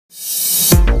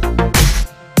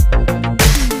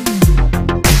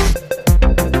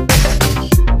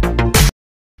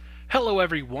Hello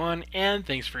everyone, and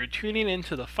thanks for tuning in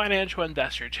to the Financial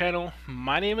Investor channel.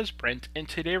 My name is Brent, and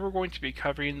today we're going to be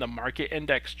covering the market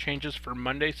index changes for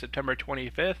Monday, September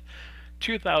 25th,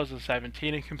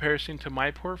 2017 in comparison to my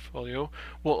portfolio.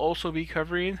 We'll also be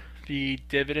covering the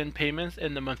dividend payments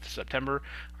in the month of September.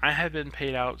 I have been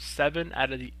paid out 7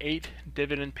 out of the 8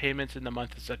 dividend payments in the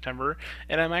month of September,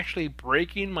 and I'm actually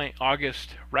breaking my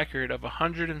August record of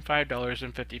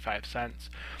 $105.55.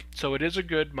 So it is a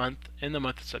good month in the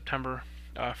month of September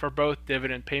for both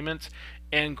dividend payments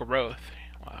and growth.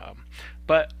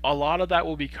 But a lot of that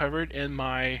will be covered in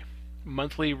my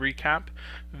monthly recap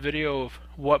video of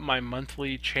what my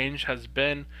monthly change has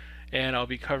been, and I'll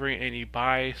be covering any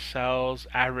buy, sells,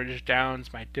 average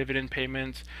downs, my dividend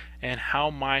payments, and how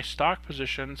my stock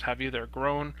positions have either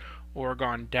grown or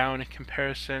gone down in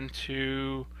comparison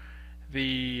to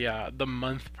the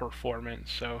month performance.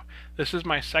 So this is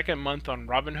my second month on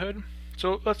Robinhood.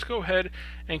 So let's go ahead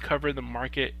and cover the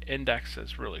market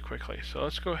indexes really quickly. So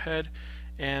let's go ahead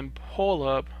and pull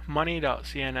up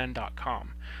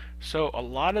money.cnn.com. So a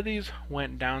lot of these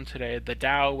went down today. The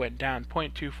Dow went down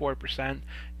 0.24%,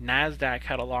 Nasdaq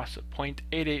had a loss of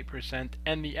 0.88%,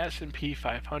 and the S&P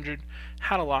 500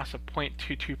 had a loss of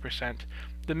 0.22%.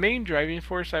 The main driving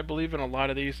force, I believe, in a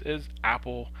lot of these is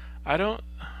Apple. I don't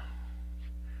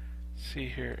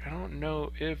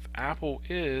know if Apple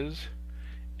is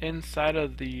inside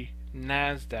of the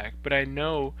Nasdaq, but I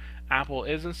know Apple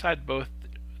is inside both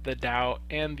the Dow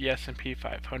and the S&P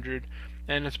 500,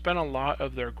 and it's been a lot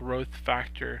of their growth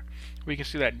factor. We can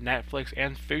see that Netflix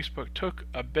and Facebook took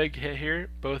a big hit here.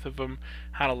 Both of them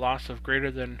had a loss of greater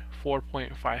than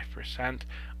 4.5%.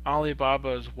 Alibaba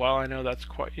as well. I know that's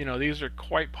quite, these are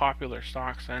quite popular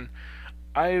stocks, and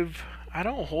I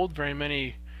don't hold very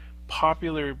many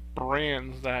popular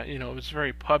brands that it's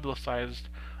very publicized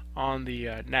on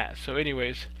the net. So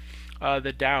anyways,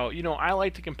 the Dow, I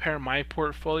like to compare my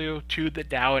portfolio to the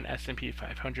Dow and S&P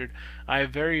 500. I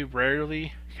very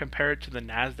rarely compare it to the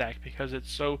Nasdaq because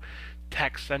it's so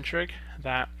tech centric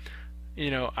that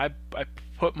I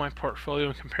put my portfolio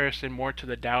in comparison more to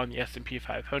the Dow and the S&P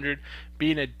 500.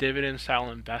 Being a dividend style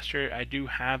investor, I do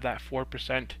have that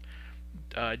 4%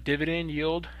 dividend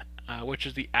yield, which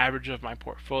is the average of my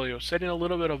portfolio, sitting a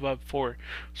little bit above 4.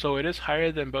 So it is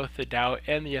higher than both the Dow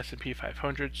and the S&P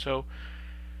 500. So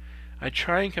I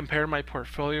try and compare my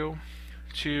portfolio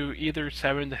to either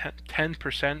 7 to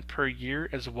 10% per year,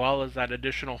 as well as that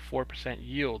additional 4%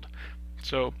 yield.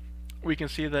 So we can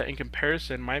see that in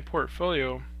comparison, my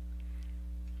portfolio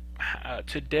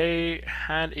today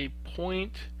had a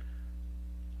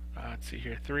let's see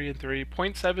here, 3 and 3,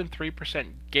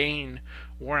 0.73% gain,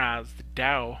 whereas the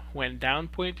Dow went down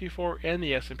 0.24 and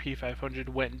the S&P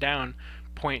 500 went down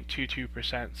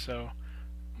 0.22%. So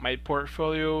my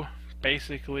portfolio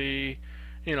basically,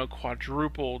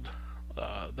 quadrupled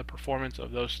the performance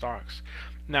of those stocks.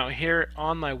 Now here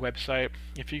on my website,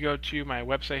 if you go to my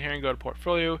website here and go to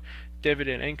portfolio,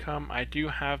 dividend income, I do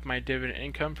have my dividend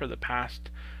income for the past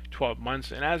 12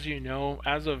 months, and as you know,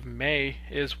 as of May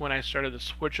is when I started to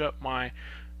switch up my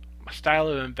style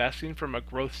of investing from a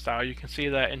growth style. You can see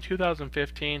that in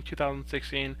 2015,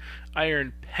 2016, I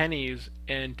earned pennies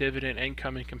in dividend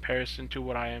income in comparison to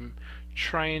what I am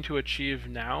trying to achieve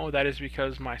now. That is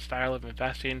because my style of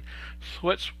investing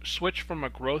switched from a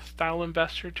growth style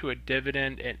investor to a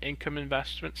dividend and income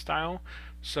investment style.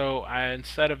 So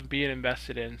instead of being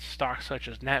invested in stocks such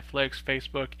as Netflix,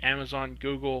 Facebook, Amazon,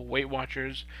 Google, Weight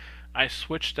Watchers, I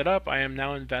switched it up. I am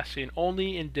now investing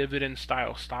only in dividend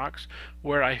style stocks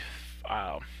where I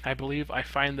believe I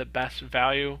find the best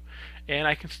value and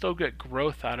I can still get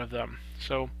growth out of them.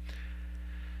 So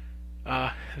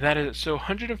that is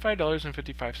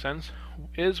 $105.55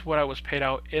 is what I was paid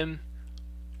out in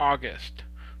August.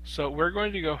 So we're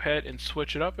going to go ahead and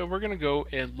switch it up, and we're going to go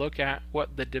and look at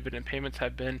what the dividend payments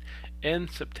have been in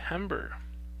September.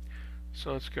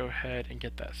 So let's go ahead and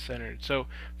get that centered. So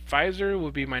Pfizer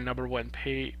will be my number one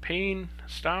paying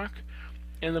stock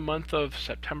in the month of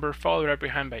September, followed right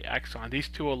behind by Exxon. These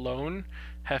two alone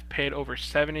have paid over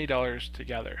 $70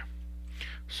 together.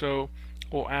 So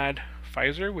we'll add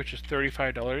Pfizer, which is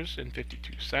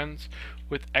 $35.52,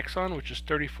 with Exxon, which is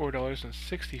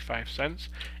 $34.65,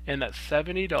 and that's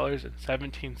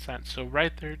 $70.17. So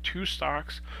right there, two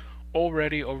stocks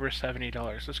already over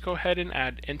 $70. Let's go ahead and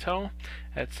add Intel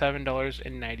at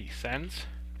 $7.90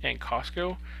 and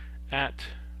Costco at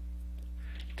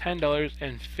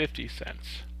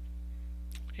 $10.50.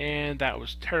 And that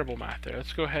was terrible math there.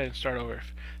 Let's go ahead and start over.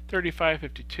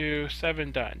 35.52,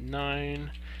 7.9,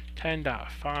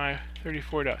 10.5,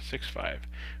 34.65.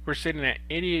 We're sitting at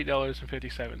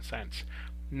 $88.57.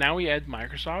 Now we add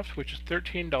Microsoft, which is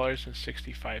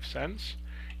 $13.65,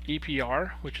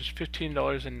 EPR, which is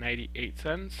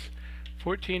 $15.98,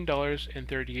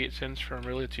 $14.38 from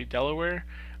Realty Delaware,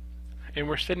 and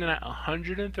we're sitting at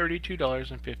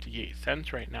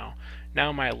 $132.58 right now.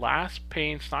 Now my last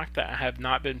paying stock that I have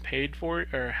not been paid for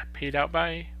or paid out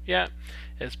by yet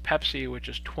is Pepsi, which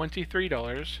is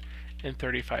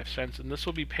 $23.35, and this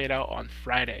will be paid out on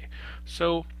Friday.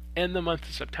 So in the month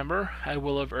of September, I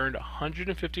will have earned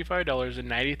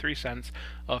 $155.93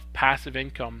 of passive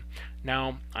income.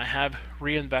 Now, I have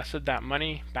reinvested that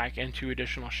money back into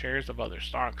additional shares of other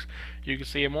stocks. You can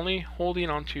see I'm only holding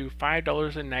on to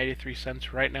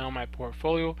 $5.93 right now in my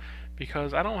portfolio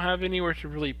because I don't have anywhere to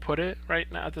really put it right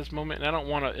now at this moment, and I don't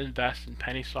want to invest in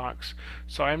penny stocks.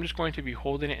 So I'm just going to be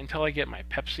holding it until I get my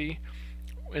Pepsi,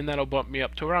 and that'll bump me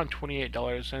up to around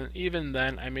 $28. And even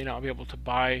then, I may not be able to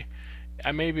buy.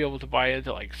 I may be able to buy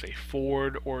into, like, say,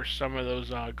 Ford or some of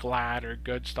those Glad or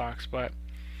Good stocks, but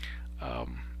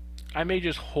I may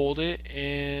just hold it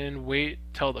and wait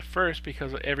till the first,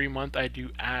 because every month I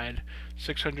do add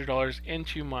 $600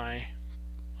 into my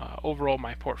overall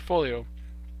my portfolio,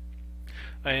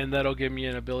 and that'll give me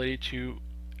an ability to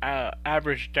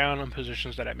average down on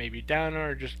positions that I may be down,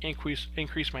 or just increase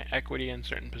my equity in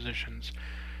certain positions.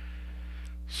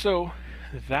 So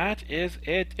that is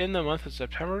it. In the month of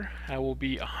September, I will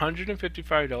be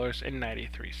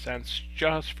 $155.93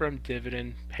 just from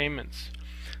dividend payments.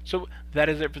 So that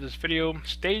is it for this video.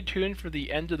 Stay tuned for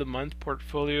the end of the month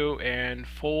portfolio and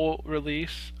full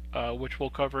release, which will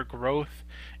cover growth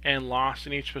and loss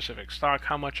in each specific stock,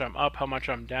 how much I'm up, how much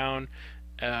I'm down,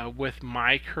 with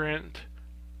my current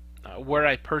where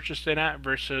I purchased it at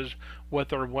versus what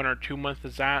their 1 or 2 month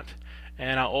is at.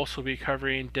 And I'll also be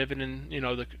covering dividend,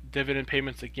 the dividend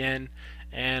payments again,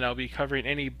 and I'll be covering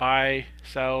any buy,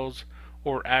 sells,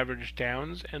 or average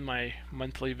downs in my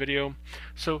monthly video.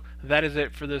 So that is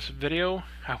it for this video.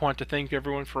 I want to thank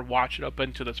everyone for watching up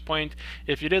until this point.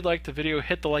 If you did like the video,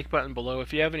 hit the like button below.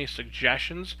 If you have any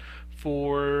suggestions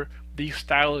for these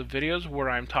style of videos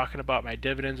where I'm talking about my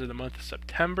dividends in the month of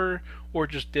September, or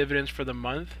just dividends for the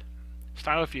month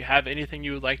style, if you have anything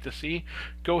you would like to see,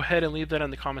 go ahead and leave that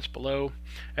in the comments below.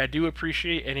 I do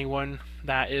appreciate anyone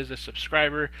that is a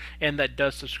subscriber and that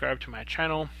does subscribe to my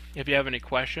channel. If you have any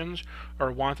questions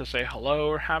or want to say hello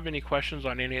or have any questions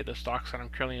on any of the stocks that I'm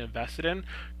currently invested in,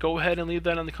 go ahead and leave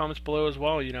that in the comments below as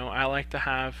well. I like to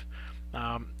have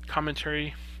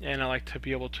commentary, and I like to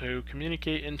be able to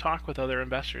communicate and talk with other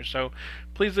investors. So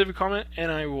please leave a comment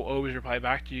and I will always reply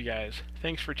back to you guys.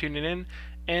 Thanks for tuning in,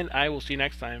 and I will see you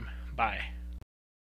next time. Bye.